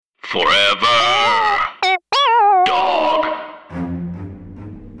Forever. Dog.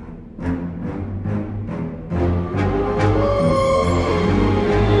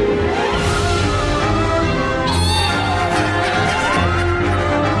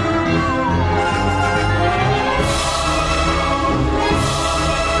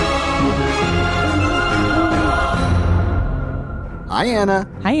 Hi, Anna.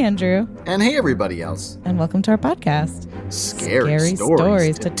 Hi, Andrew. And hey, everybody else. And welcome to our podcast. Scary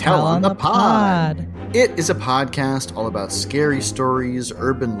stories to tell on the pod. It is a podcast all about scary stories,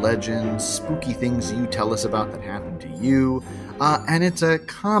 urban legends, spooky things you tell us about that happened to you. And it's a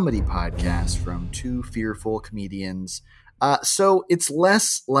comedy podcast from two fearful comedians. So it's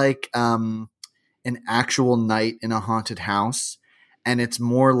less like an actual night in a haunted house. And it's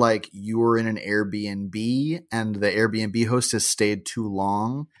more like you're in an Airbnb and the Airbnb host has stayed too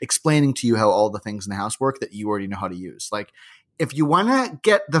long explaining to you how all the things in the house work that you already know how to use. Like, if you want to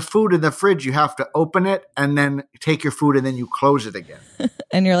get the food in the fridge, you have to open it and then take your food and then you close it again.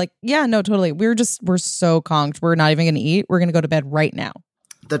 And you're like, yeah, no, totally. We're so conked. We're not even going to eat. We're going to go to bed right now.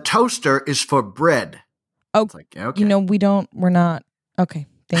 The toaster is for bread. Oh, it's like, okay. We're not. Okay.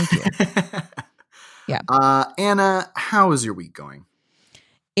 Thank you. Yeah. Anna, how is your week going?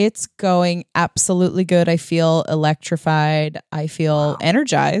 It's going absolutely good. I feel electrified. I feel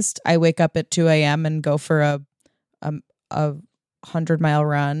energized. I wake up at 2 a.m. and go for a 100-mile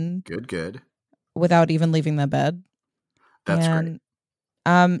run. Good. Without even leaving the bed. That's great.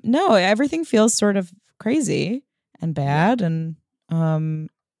 No, everything feels sort of crazy and bad. And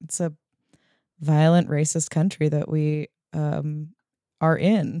it's a violent, racist country that we are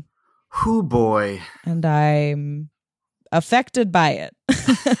in. Hoo boy. And I'm affected by it.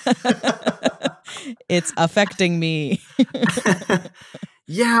 It's affecting me.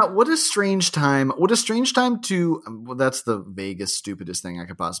 Yeah, what a strange time. What a strange time to, well, that's the vaguest, stupidest thing I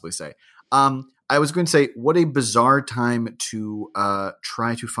could possibly say. I was going to say, what a bizarre time to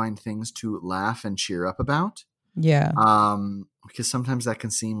try to find things to laugh and cheer up about. Yeah. Because sometimes that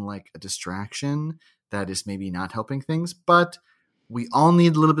can seem like a distraction that is maybe not helping things, but we all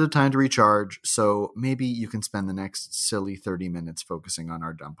need a little bit of time to recharge, so maybe you can spend the next silly 30 minutes focusing on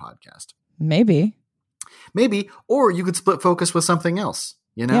our dumb podcast. Maybe, or you could split focus with something else,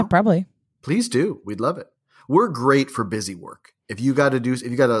 Yeah, probably. Please do. We'd love it. We're great for busy work. If you got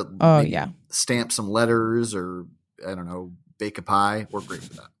to stamp some letters or, I don't know, bake a pie, we're great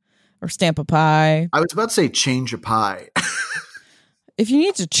for that. Or stamp a pie. I was about to say change a pie. If you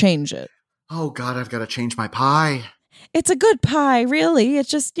need to change it. Oh, God, I've got to change my pie. It's a good pie, really. It's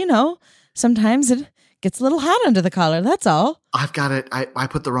just, sometimes it gets a little hot under the collar. That's all. I've got it. I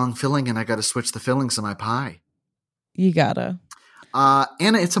put the wrong filling and I got to switch the fillings of my pie. You gotta.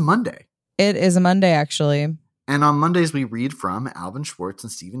 Anna, it's a Monday. It is a Monday, actually. And on Mondays, we read from Alvin Schwartz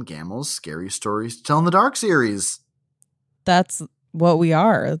and Stephen Gammell's Scary Stories to Tell in the Dark series. That's what we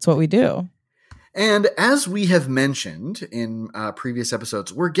are. That's what we do. And as we have mentioned in previous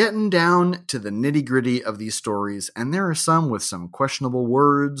episodes, we're getting down to the nitty-gritty of these stories, and there are some with some questionable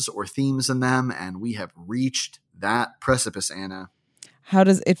words or themes in them, and we have reached that precipice, Anna.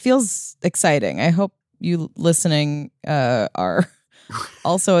 It feels exciting. I hope you listening are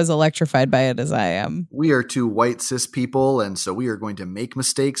also as electrified by it as I am. We are two white cis people, and so we are going to make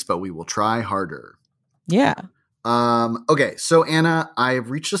mistakes, but we will try harder. Yeah. Okay, so Anna, I've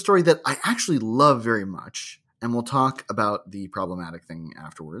reached a story that I actually love very much, and we'll talk about the problematic thing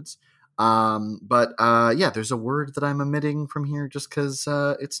afterwards. But there's a word that I'm omitting from here just because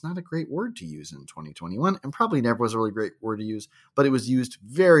it's not a great word to use in 2021, and probably never was a really great word to use, but it was used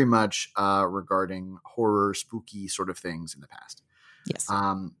very much regarding horror, spooky sort of things in the past. Yes.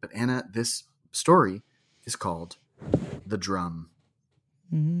 But Anna, this story is called The Drum.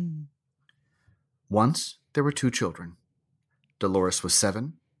 Mm-hmm. Once there were two children. Dolores was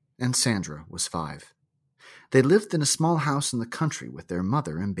 7 and Sandra was 5. They lived in a small house in the country with their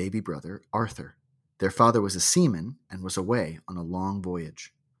mother and baby brother, Arthur. Their father was a seaman and was away on a long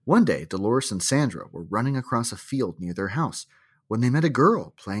voyage. One day, Dolores and Sandra were running across a field near their house when they met a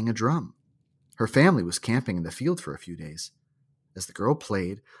girl playing a drum. Her family was camping in the field for a few days. As the girl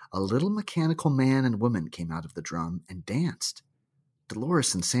played, a little mechanical man and woman came out of the drum and danced.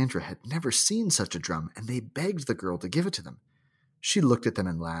 Dolores and Sandra had never seen such a drum, and they begged the girl to give it to them. She looked at them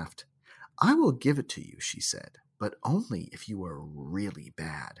and laughed. "I will give it to you," she said, "but only if you are really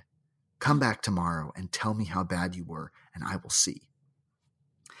bad. Come back tomorrow and tell me how bad you were, and I will see."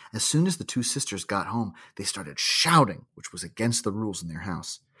 As soon as the two sisters got home, they started shouting, which was against the rules in their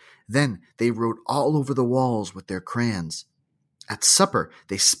house. Then they wrote all over the walls with their crayons. At supper,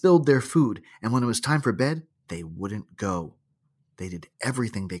 they spilled their food, and when it was time for bed, they wouldn't go. They did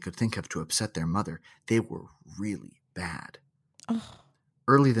everything they could think of to upset their mother. They were really bad. Oh.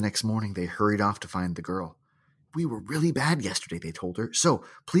 Early the next morning, they hurried off to find the girl. "We were really bad yesterday," they told her, "so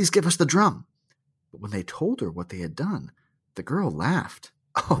please give us the drum." But when they told her what they had done, the girl laughed.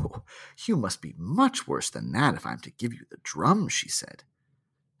 "Oh, you must be much worse than that if I'm to give you the drum," she said.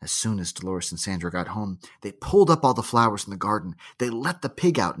 As soon as Dolores and Sandra got home, they pulled up all the flowers in the garden. They let the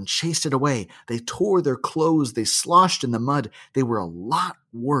pig out and chased it away. They tore their clothes. They sloshed in the mud. They were a lot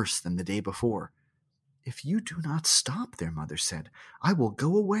worse than the day before. "If you do not stop," their mother said, "I will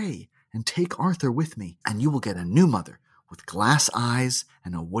go away and take Arthur with me, and you will get a new mother with glass eyes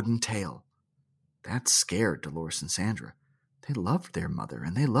and a wooden tail." That scared Dolores and Sandra. They loved their mother,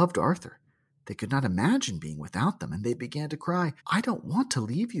 and they loved Arthur. They could not imagine being without them, and they began to cry. "I don't want to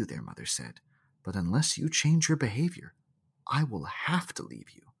leave you," their mother said, "but unless you change your behavior, I will have to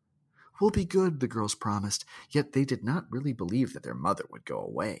leave you." "We'll be good," the girls promised, yet they did not really believe that their mother would go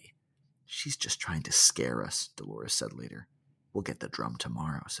away. "She's just trying to scare us," Dolores said later. "We'll get the drum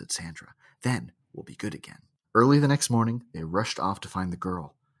tomorrow," said Sandra. "Then we'll be good again." Early the next morning, they rushed off to find the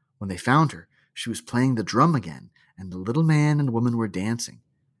girl. When they found her, she was playing the drum again, and the little man and woman were dancing.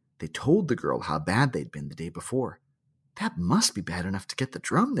 They told the girl how bad they'd been the day before. "That must be bad enough to get the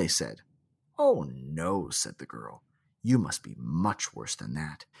drum," they said. "Oh, no," said the girl. "You must be much worse than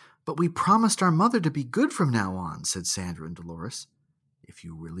that." "But we promised our mother to be good from now on," said Sandra and Dolores. "If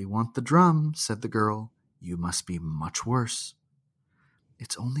you really want the drum," said the girl, "you must be much worse."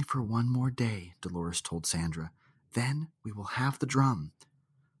 "It's only for one more day," Dolores told Sandra. "Then we will have the drum."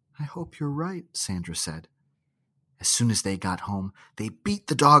 "I hope you're right," Sandra said. As soon as they got home, they beat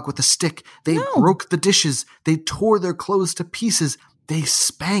the dog with a stick. They broke the dishes. They tore their clothes to pieces. They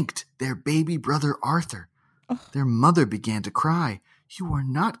spanked their baby brother Arthur. Their mother began to cry. "You are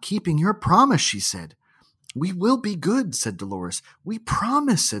not keeping your promise," she said. "We will be good," said Dolores. "We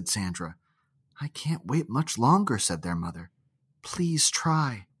promise," said Sandra. "I can't wait much longer," said their mother. "Please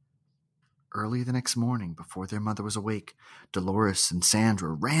try." Early the next morning, before their mother was awake, Dolores and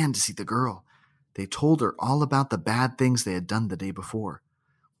Sandra ran to see the girl. They told her all about the bad things they had done the day before.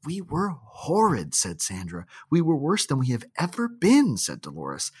 "We were horrid," said Sandra. "We were worse than we have ever been," said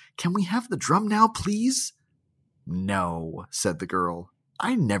Dolores. "Can we have the drum now, please?" "No," said the girl.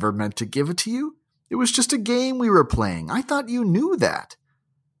 "I never meant to give it to you. It was just a game we were playing. I thought you knew that."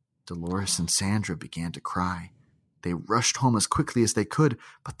 Dolores and Sandra began to cry. They rushed home as quickly as they could,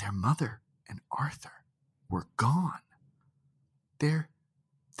 but their mother and Arthur were gone. They're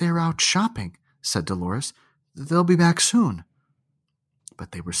out shopping," said Dolores. "They'll be back soon."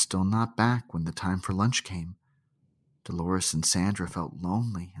 But they were still not back when the time for lunch came. Dolores and Sandra felt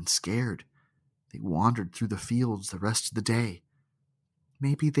lonely and scared. They wandered through the fields the rest of the day.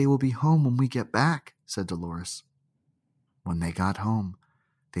 "Maybe they will be home when we get back," said Dolores. When they got home,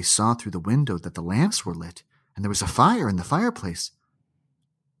 they saw through the window that the lamps were lit, and there was a fire in the fireplace.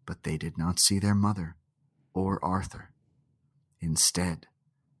 But they did not see their mother or Arthur. Instead,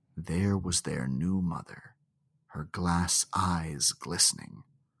 there was their new mother, her glass eyes glistening,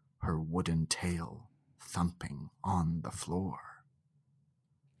 her wooden tail thumping on the floor.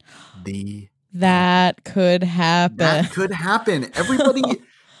 That could happen. That could happen. Everybody,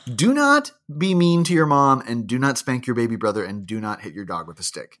 do not be mean to your mom, and do not spank your baby brother, and do not hit your dog with a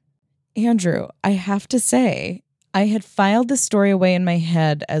stick. Andrew, I have to say, I had filed this story away in my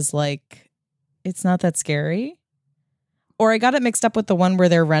head as like, it's not that scary. Or I got it mixed up with the one where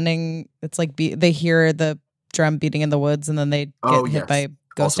they're running. It's like they hear the drum beating in the woods and then they get hit by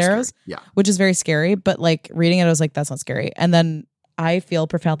ghost arrows, which is very scary. But like reading it, I was like, that's not scary. And then I feel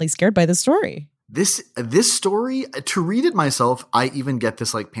profoundly scared by this story. This story, to read it myself, I even get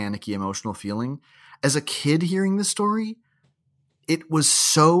this like panicky emotional feeling. As a kid hearing this story, it was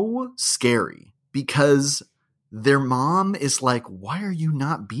so scary because their mom is like, "Why are you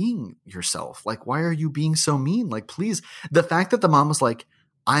not being yourself? Like, why are you being so mean? Like, please." The fact that the mom was like,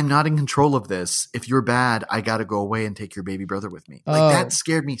 "I'm not in control of this. If you're bad, I got to go away and take your baby brother with me." Like, that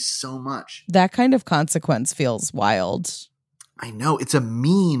scared me so much. That kind of consequence feels wild. I know. It's a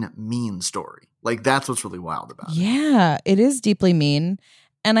mean story. Like, that's what's really wild about it. Yeah, it is deeply mean.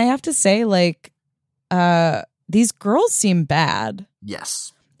 And I have to say, like, these girls seem bad.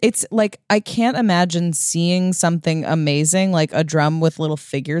 Yes. It's like, I can't imagine seeing something amazing, like a drum with little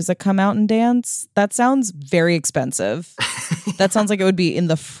figures that come out and dance. That sounds very expensive. That sounds like it would be in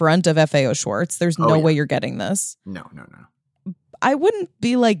the front of FAO Schwartz. There's no way you're getting this. No. I wouldn't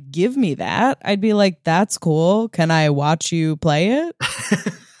be like, give me that. I'd be like, that's cool. Can I watch you play it?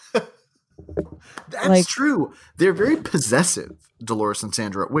 That's true. They're very possessive, Dolores and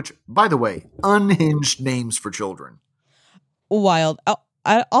Sandra, which, by the way, unhinged names for children. wild. Oh,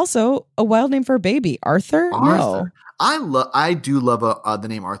 also, a wild name for a baby. Arthur? No. I do love the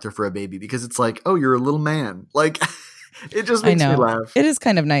name Arthur for a baby because it's like, oh, you're a little man. Like, it just I makes me know. laugh. It is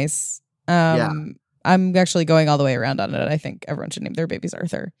kind of nice. Yeah. I'm actually going all the way around on it. I think everyone should name their babies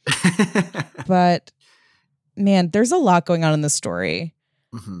Arthur. But man, there's a lot going on in this story.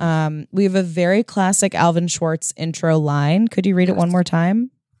 Mhm. We have a very classic Alvin Schwartz intro line. Could you read it Yes. one more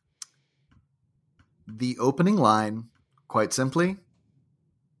time? The opening line, quite simply,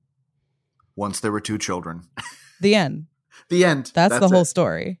 once there were two children. The end. The end. That's the whole it.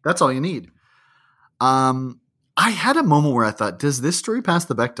 story. That's all you need. I had a moment where I thought, does this story pass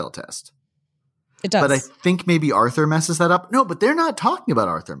the Bechdel test? It does. But I think maybe Arthur messes that up. No, but they're not talking about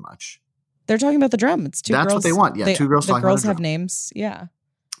Arthur much. They're talking about the drum. It's two girls. That's what they want. Yeah, two girls The talking girls about a have drum. names. Yeah.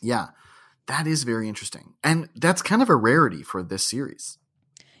 Yeah, that is very interesting. And that's kind of a rarity for this series.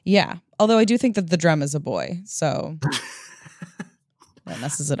 Yeah. Although I do think that the drum is a boy. So that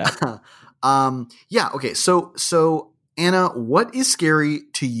messes it up. Yeah, okay. So Anna, what is scary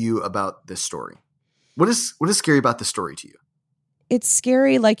to you about this story? What is scary about this story to you? It's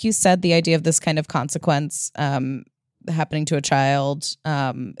scary, like you said, the idea of this kind of consequence happening to a child.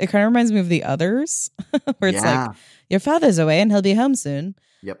 It kind of reminds me of The Others, where it's Yeah. like, your father's away and he'll be home soon.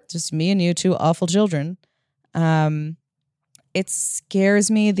 Yep. Just me and you, two awful children. It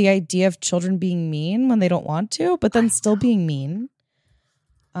scares me, the idea of children being mean when they don't want to, but then still being mean.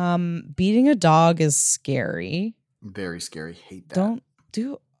 Beating a dog is scary. Very scary. Hate that.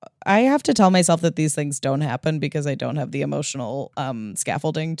 I have to tell myself that these things don't happen because I don't have the emotional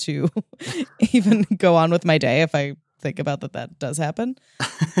scaffolding to even go on with my day if I think about that does happen.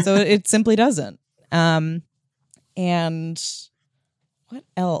 So it simply doesn't. And what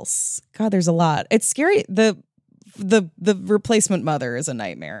else? God, there's a lot. It's scary. The replacement mother is a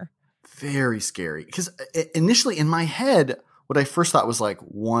nightmare. Very scary. Because initially in my head, what I first thought was like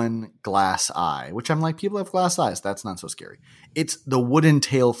one glass eye, which I'm like, people have glass eyes. That's not so scary. It's the wooden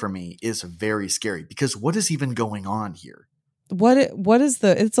tail for me is very scary because what is even going on here? What is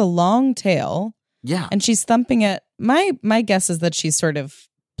it's a long tail. Yeah. And she's thumping it. My guess is that she's sort of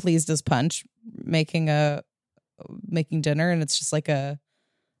pleased as punch making dinner, and it's just like a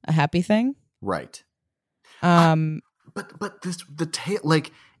happy thing. Right. But the tail,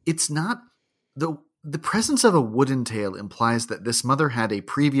 like, it's not the presence of a wooden tail implies that this mother had a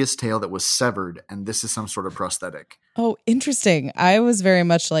previous tail that was severed, and this is some sort of prosthetic. Oh, interesting. I was very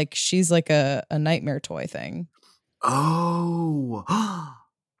much like she's like a nightmare toy thing. Oh,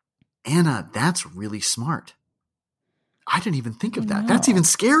 Anna, that's really smart. I didn't even think of that. No. That's even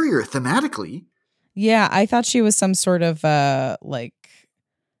scarier thematically. Yeah, I thought she was some sort of like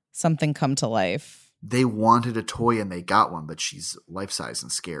something come to life. They wanted a toy and they got one, but she's life-size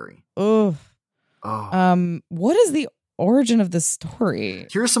and scary. Oh. Oh. What is the origin of this story?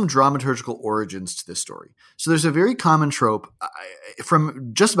 Here are some dramaturgical origins to this story. So there's a very common trope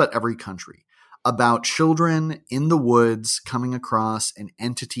from just about every country about children in the woods coming across an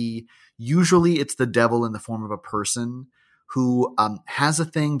entity. Usually it's the devil in the form of a person who has a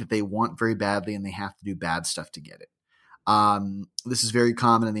thing that they want very badly and they have to do bad stuff to get it. This is very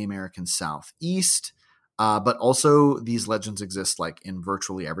common in the American Southeast. But also these legends exist like in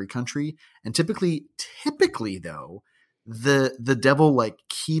virtually every country. And typically though, the devil like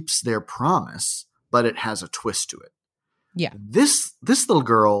keeps their promise, but it has a twist to it. Yeah. This little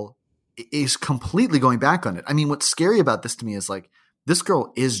girl is completely going back on it. I mean, what's scary about this to me is like, this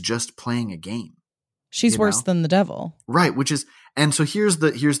girl is just playing a game. She's worse than the devil. Right. And so here's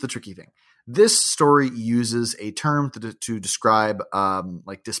the tricky thing. This story uses a term to describe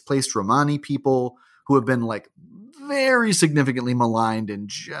like displaced Romani people who have been like very significantly maligned in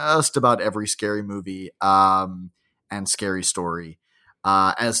just about every scary movie and scary story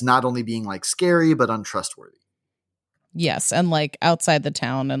as not only being like scary, but untrustworthy. Yes. And like outside the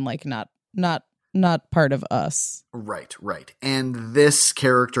town and like not part of us. Right. And this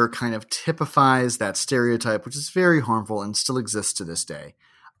character kind of typifies that stereotype, which is very harmful and still exists to this day.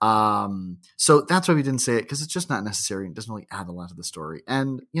 So that's why we didn't say it, because it's just not necessary and doesn't really add a lot to the story.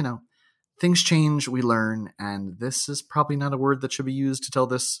 And, things change, we learn, and this is probably not a word that should be used to tell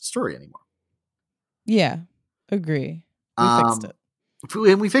this story anymore. Yeah, agree. We fixed it.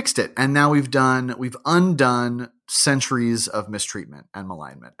 And we fixed it. And now we've undone centuries of mistreatment and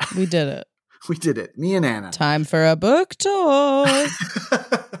malignment. We did it. We did it. Me and Anna. Time for a book talk.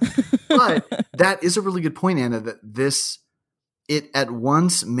 But that is a really good point, Anna, that it at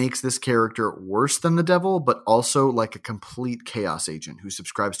once makes this character worse than the devil, but also like a complete chaos agent who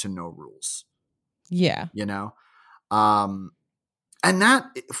subscribes to no rules. Yeah. And that,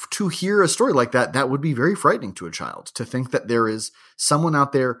 to hear a story like that, that would be very frightening to a child, to think that there is someone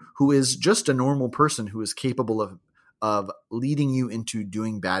out there who is just a normal person who is capable of leading you into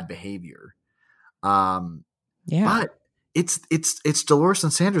doing bad behavior. But it's Dolores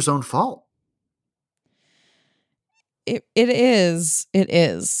and Sandra's own fault. It is.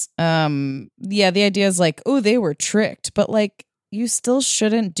 The idea is like, oh, they were tricked, but like, you still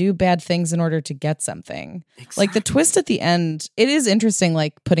shouldn't do bad things in order to get something. Exactly. Like the twist at the end, it is interesting,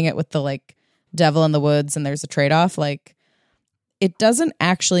 like putting it with the like devil in the woods and there's a trade-off. Like it doesn't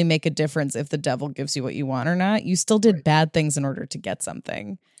actually make a difference if the devil gives you what you want or not. You still did bad things in order to get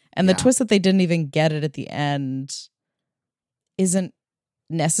something. And the twist that they didn't even get it at the end isn't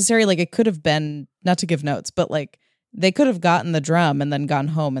necessary. Like it could have been, not to give notes, but like they could have gotten the drum and then gone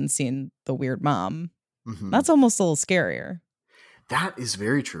home and seen the weird mom. Mm-hmm. That's almost a little scarier. That is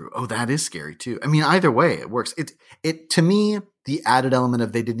very true. Oh, that is scary too. I mean, either way, it works. It to me, the added element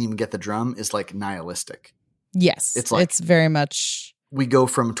of they didn't even get the drum is like nihilistic. Yes. It's like, it's very much. We go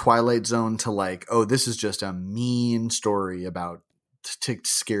from Twilight Zone to like, oh, this is just a mean story about to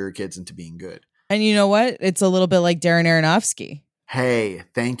scare kids into being good. And you know what? It's a little bit like Darren Aronofsky. Hey,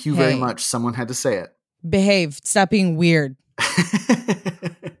 thank you very much. Someone had to say it. Behave. Stop being weird.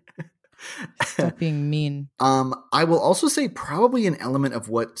 Stop being mean. I will also say probably an element of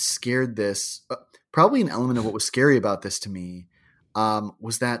what scared this, probably an element of what was scary about this to me,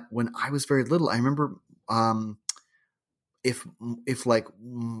 was that when I was very little, I remember if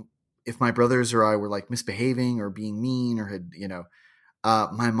my brothers or I were like misbehaving or being mean or had,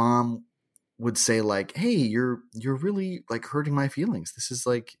 my mom would say like, hey, you're really like hurting my feelings. This is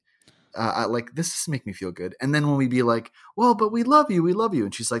like, this doesn't make me feel good. And then when we'd be like, well, but we love you.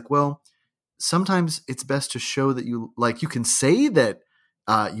 And she's like, well, sometimes it's best to show that you can say that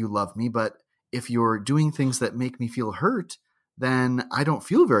you love me, but if you're doing things that make me feel hurt, then I don't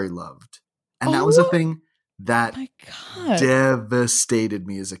feel very loved. And that was a thing that devastated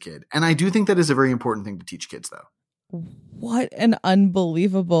me as a kid. And I do think that is a very important thing to teach kids, though. What an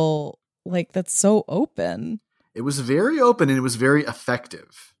unbelievable, that's so open. It was very open and it was very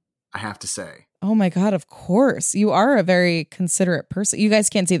effective, I have to say. Oh my God, of course. You are a very considerate person. You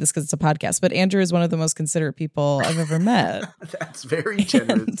guys can't see this because it's a podcast, but Andrew is one of the most considerate people I've ever met. That's very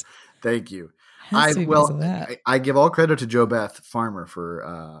generous. Thank you. I give all credit to Jo Beth Farmer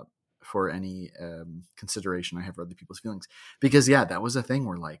for any consideration I have for other people's feelings. Because that was a thing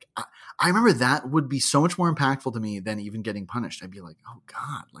where I remember that would be so much more impactful to me than even getting punished. I'd be like, oh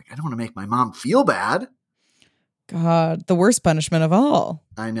God, I don't want to make my mom feel bad. God, the worst punishment of all.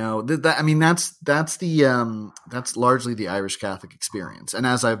 I know that's largely the Irish Catholic experience. And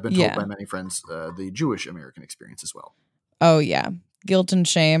as I've been told by many friends, the Jewish American experience as well. Oh yeah. Guilt and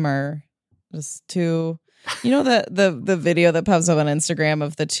shame are just two, the video that pops up on Instagram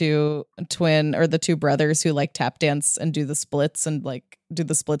of the two brothers who tap dance and do the splits and do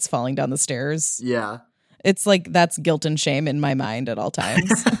the splits falling down the stairs. Yeah. It's that's guilt and shame in my mind at all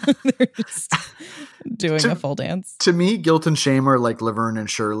times. They're just doing a full dance. To me, guilt and shame are like Laverne and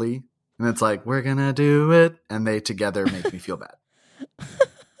Shirley. And it's like, we're going to do it. And they together make me feel bad.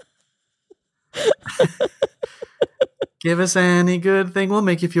 Give us any good thing, we'll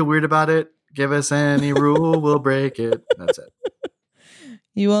make you feel weird about it. Give us any rule, we'll break it. That's it.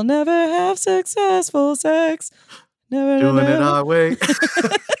 You will never have successful sex. Never doing it our way.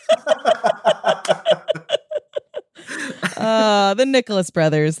 The Nicholas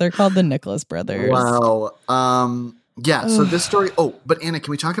brothers. They're called the Nicholas brothers. Wow. So this story. Oh, but Anna,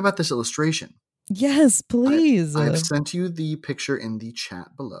 can we talk about this illustration? Yes, please. I've sent you the picture in the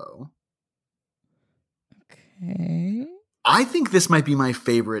chat below. Okay. I think this might be my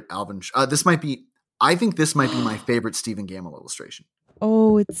favorite Alvin. I think this might be my favorite Stephen Gammell illustration.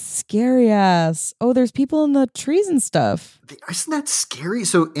 Oh, it's scary ass. Oh, there's people in the trees and stuff. Isn't that scary?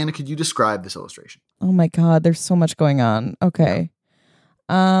 So, Anna, could you describe this illustration? Oh my God, there's so much going on. Okay.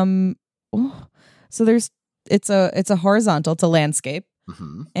 So it's a horizontal, it's a landscape.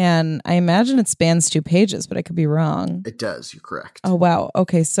 Mm-hmm. And I imagine it spans 2 pages, but I could be wrong. It does. You're correct. Oh, wow.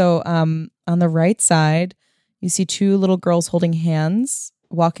 Okay. So on the right side, you see 2 little girls holding hands,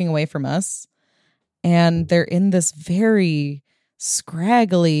 walking away from us. And they're in this very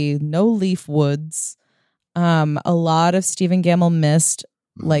scraggly, no-leaf woods. A lot of Stephen Gammell mist.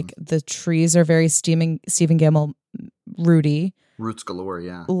 Mm-hmm. The trees are very Stephen Gammell rooty. Roots galore,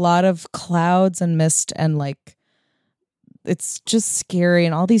 yeah. A lot of clouds and mist and it's just scary.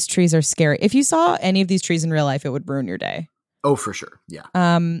 And all these trees are scary. If you saw any of these trees in real life, it would ruin your day. Oh, for sure. Yeah.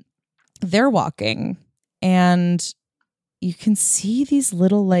 They're walking and you can see these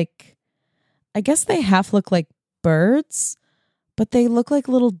little I guess they half look like birds, But they look like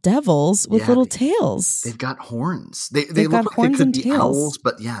little devils with Yeah, little tails. They've got horns. They They've look got like horns they could and be tails. owls,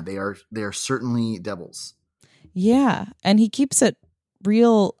 but yeah, they are certainly devils. Yeah, and he keeps it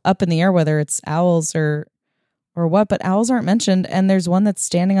real up in the air whether it's owls or what, but owls aren't mentioned, and there's one that's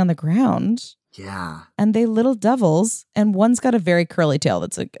standing on the ground. Yeah. And they little devils, and one's got a very curly tail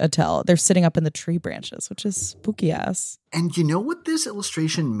that's a tail. They're sitting up in the tree branches, which is spooky ass. And you know what this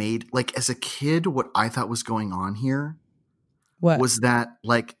illustration made? Like, as a kid, what I thought was going on here What? was that,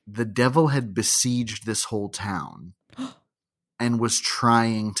 like, the devil had besieged this whole town and was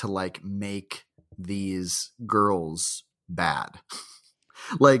trying to, like, make these girls bad.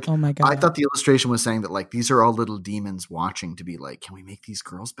 Like, Oh my God. I thought the illustration was saying that, like, these are all little demons watching to be like, can we make these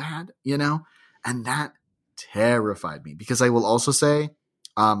girls bad? You know? And that terrified me, because I will also say,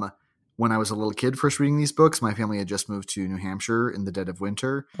 when I was a little kid first reading these books, my family had just moved to New Hampshire in the dead of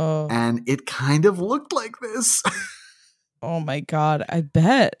winter, and it kind of looked like this. Oh my God. I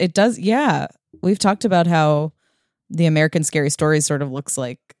bet it does. Yeah. We've talked about how the American Scary Stories sort of looks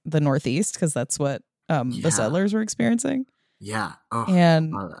like the Northeast, because that's what the settlers were experiencing. Yeah. Oh,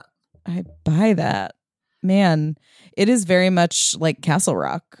 And I love that. I buy that. Man, it is very much like Castle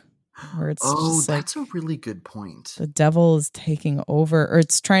Rock, where it's just like that's a really good point. the devil is taking over, or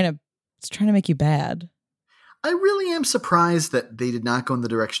it's trying to make you bad. I really am surprised that they did not go in the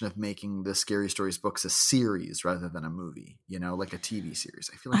direction of making the Scary Stories books a series rather than a movie, you know, like a TV series.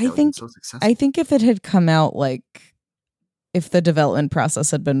 I feel like that would have been so successful. I think if it had come out, like, if the development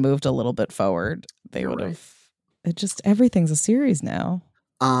process had been moved a little bit forward, they would have. It just, everything's a series now.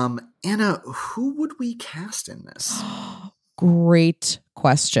 Anna, who would we cast in this? Great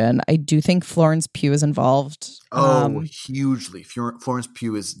question. I do think Florence Pugh is involved. Hugely. Florence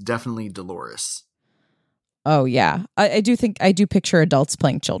Pugh is definitely Dolores. Oh yeah, I do picture adults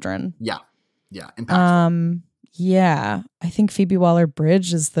playing children. Yeah, impactful. Yeah, I think Phoebe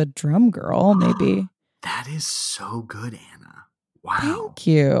Waller-Bridge is the drum girl. Maybe. That is so good, Anna. Wow. Thank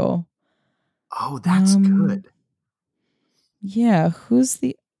you. Oh, that's good. Yeah, who's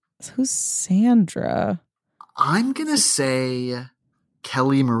Sandra? I'm gonna say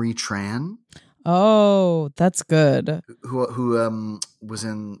Kelly Marie Tran. Oh, that's good. Who was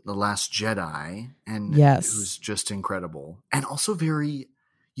in The Last Jedi, and yes, who's just incredible, and also you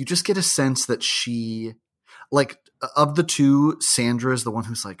just get a sense that she, like, of the two, Sandra is the one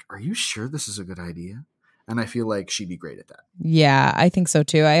who's like, are you sure this is a good idea? And I feel like she'd be great at that. Yeah, I think so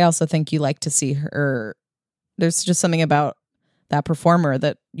too. I also think you like to see her. There's just something about that performer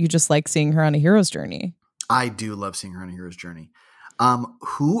that you just like seeing her on a hero's journey. I do love seeing her on a hero's journey.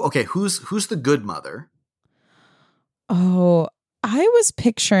 Who's the good mother? Oh, I was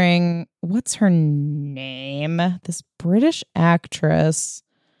picturing, what's her name? This British actress.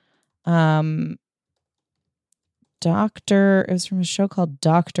 It was from a show called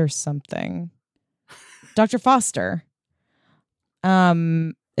Dr. something. Dr. Foster.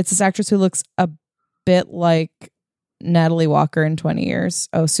 It's this actress who looks a bit like Natalie Walker in 20 Years.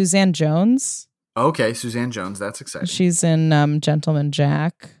 Oh, Suzanne Jones. Okay, Suzanne Jones. That's exciting. She's in Gentleman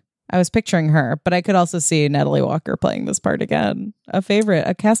Jack. I was picturing her, but I could also see Natalie Walker playing this part again.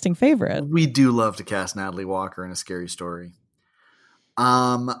 A casting favorite. We do love to cast Natalie Walker in a Scary Story.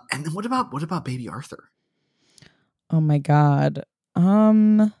 And then what about Baby Arthur? Oh my God.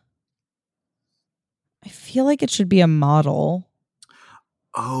 I feel like it should be a model.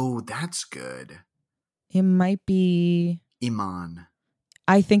 Oh, that's good. It might be Iman.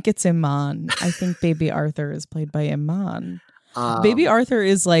 I think it's Iman. I think Baby Arthur is played by Iman. Baby Arthur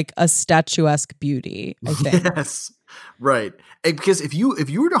is like a statuesque beauty, I think. Yes, right. Because if you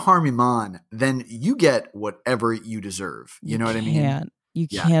were to harm Iman, then you get whatever you deserve. You know what I mean? You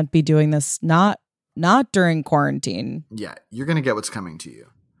can't be doing this. Not during quarantine. Yeah, you're gonna get what's coming to you.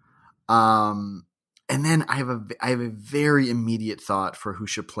 And then I have a very immediate thought for who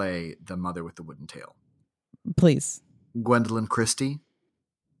should play the mother with the wooden tail. Please. Gwendolyn Christie.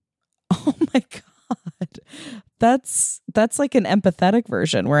 Oh my God. That's like an empathetic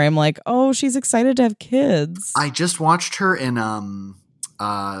version where I'm like, oh, she's excited to have kids. I just watched her in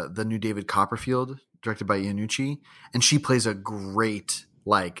the new David Copperfield, directed by Iannucci, and she plays a great,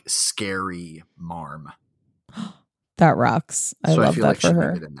 like, scary marm. That rocks. I love feel that like for she'd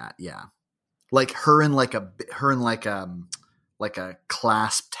her. be good in that, yeah. Like her in like a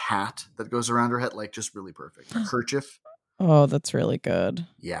clasped hat that goes around her head, like just really perfect. A kerchief. Oh, that's really good.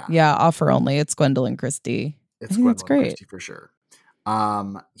 Yeah. Yeah, offer only. It's Gwendolyn Christie. It's Gwendolyn great. Christie for sure.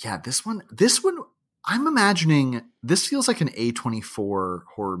 Yeah, this one, I'm imagining this feels like an A24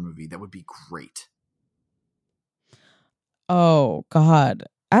 horror movie that would be great. Oh, God.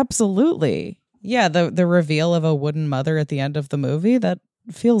 Absolutely. Yeah, the reveal of a wooden mother at the end of the movie, that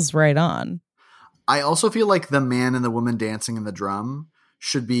feels right on. I also feel like the man and the woman dancing in the drum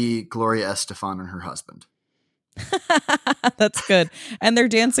should be Gloria Estefan and her husband. That's good. And they're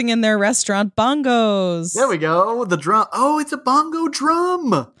dancing in their restaurant bongos. There we go. The drum. Oh, it's a bongo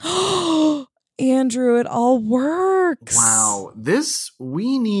drum. Andrew, it all works. Wow.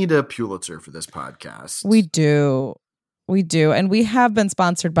 We need a Pulitzer for this podcast. We do. We do. And we have been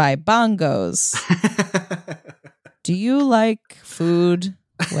sponsored by Bongos. Do you like food?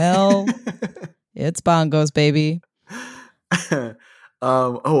 Well, it's Bongos, baby. That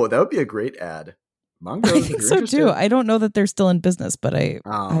would be a great ad. Bongos, I think so too. I don't know that they're still in business, but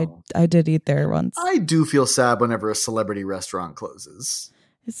I did eat there once. I do feel sad whenever a celebrity restaurant closes.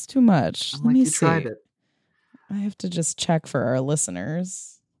 It's too much. Let me see. Tried it. I have to just check for our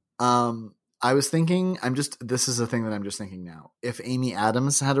listeners. I was thinking, this is a thing that I'm just thinking now. If Amy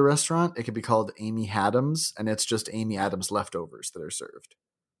Adams had a restaurant, it could be called Amy Haddams, and it's just Amy Adams leftovers that are served.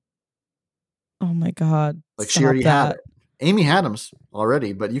 Oh my God. Like she already had it. Amy Haddams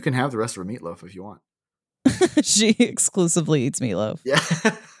already, but you can have the rest of her meatloaf if you want. She exclusively eats meatloaf. Yeah.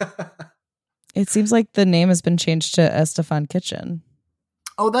 It seems like the name has been changed to Estefan Kitchen.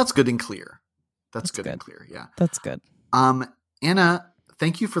 Oh, that's good and clear. That's good and clear. Yeah. That's good. Anna,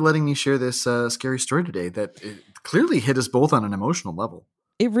 thank you for letting me share this scary story today that it clearly hit us both on an emotional level.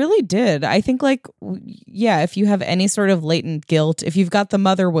 It really did. I think, if you have any sort of latent guilt, if you've got the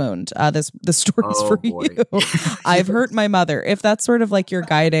mother wound, the story's for boy. you. I've hurt my mother. If that's sort of like your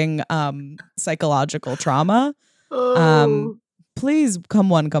guiding psychological trauma, please come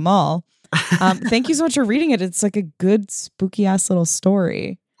one, come all. Thank you so much for reading it. It's like a good spooky ass little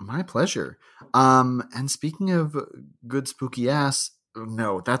story. My pleasure. And speaking of good spooky ass,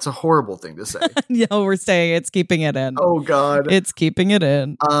 no, that's a horrible thing to say. Yeah, we're saying it's keeping it in. Oh God. It's keeping it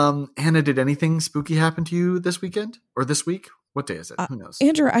in. Hannah, did anything spooky happen to you this weekend or this week? What day is it? Who knows?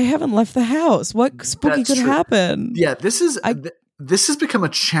 Andrew, I haven't left the house. What spooky could happen? Yeah, this has become a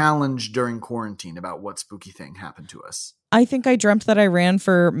challenge during quarantine about what spooky thing happened to us. I think I dreamt that I ran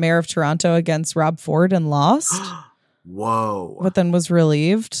for mayor of Toronto against Rob Ford and lost. Whoa. But then was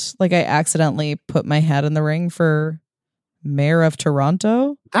relieved. Like I accidentally put my hat in the ring for mayor of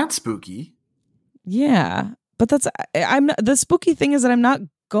Toronto. That's spooky. Yeah. But the spooky thing is that I'm not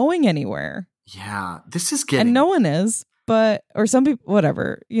going anywhere. Yeah. This is getting. And no one is, or some people,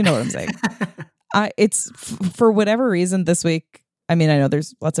 whatever. You know what I'm saying? It's for whatever reason this week. I mean, I know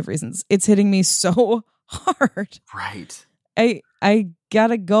there's lots of reasons. It's hitting me so hard. Right. I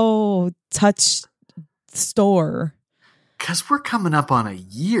gotta go touch the store. Because we're coming up on a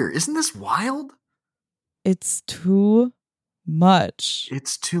year. Isn't this wild? It's too much.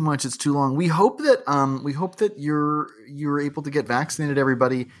 It's too much. It's too long. We hope that you're able to get vaccinated,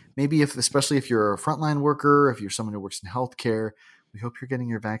 everybody. Maybe especially if you're a frontline worker, if you're someone who works in healthcare, we hope you're getting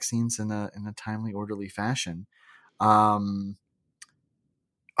your vaccines in a timely, orderly fashion.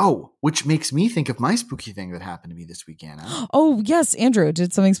 Which makes me think of my spooky thing that happened to me this week, Anna. Oh, yes, Andrew.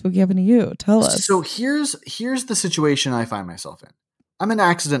 Did something spooky happen to you? Tell us. So here's the situation I find myself in. I'm an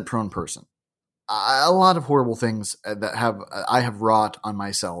accident-prone person. A lot of horrible things that I have wrought on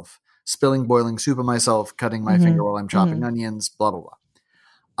myself. Spilling boiling soup on myself, cutting my finger while I'm chopping onions, blah, blah,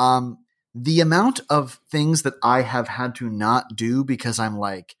 blah. The amount of things that I have had to not do because I'm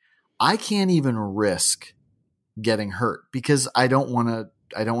like, I can't even risk getting hurt because I don't want to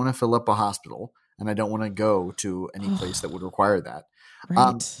fill up a hospital and I don't want to go to any place that would require that.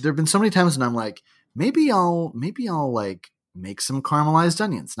 Right. There have been so many times when I'm like, maybe I'll like make some caramelized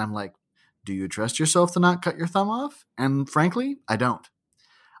onions. And I'm like, do you trust yourself to not cut your thumb off? And frankly, I don't.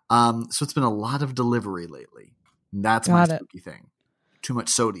 So it's been a lot of delivery lately. That's my spooky thing. Too much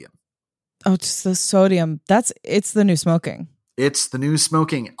sodium. Oh, just the sodium. It's the new smoking. It's the new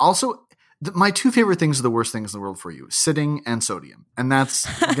smoking. Also, my two favorite things are the worst things in the world for you: sitting and sodium. And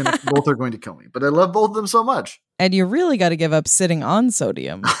both are going to kill me. But I love both of them so much. And you really got to give up sitting on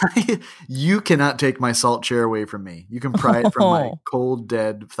sodium. You cannot take my salt chair away from me. You can pry it from my cold,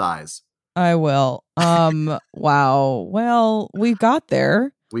 dead thighs. I will. Wow. Well, we got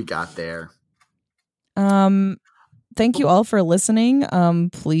there. Thank you all for listening.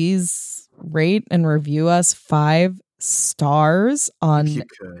 Please rate and review us 5 stars on. If you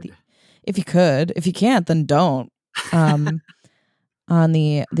could. If you can't, then don't. On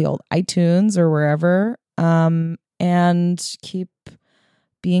the old iTunes or wherever. And keep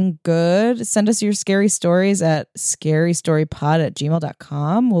being good. Send us your scary stories at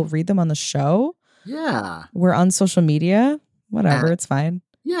scarystorypod@gmail.com. We'll read them on the show. Yeah. We're on social media. Whatever, it's fine.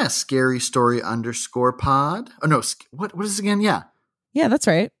 Yeah, scary story _ pod. Oh no, what is it again? Yeah. Yeah, that's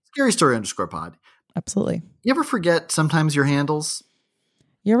right. ScaryStory_pod. Absolutely. You ever forget sometimes your handles?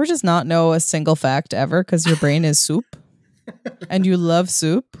 You ever just not know a single fact ever because your brain is soup and you love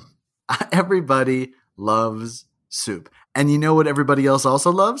soup? Everybody loves soup. And you know what everybody else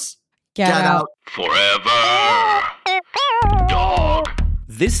also loves? Get out. Forever Dog.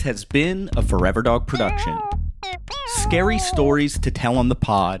 This has been a Forever Dog production. Scary Stories to Tell on the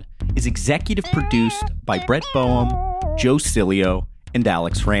Pod is executive produced by Brett Boehm, Joe Cilio, and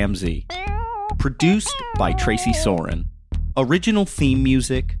Alex Ramsey. Produced by Tracy Soren. Original theme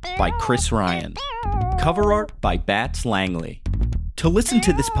music by Chris Ryan. Cover art by Bats Langley. To listen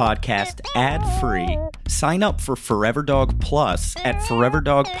to this podcast ad-free, sign up for Forever Dog Plus at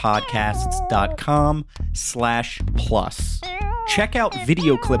foreverdogpodcasts.com/plus. Check out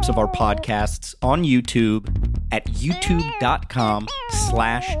video clips of our podcasts on YouTube at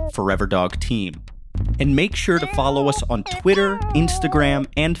youtube.com/foreverdogteam. And make sure to follow us on Twitter, Instagram,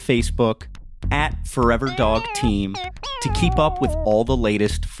 and Facebook at Forever Dog Team to keep up with all the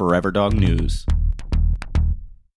latest Forever Dog news.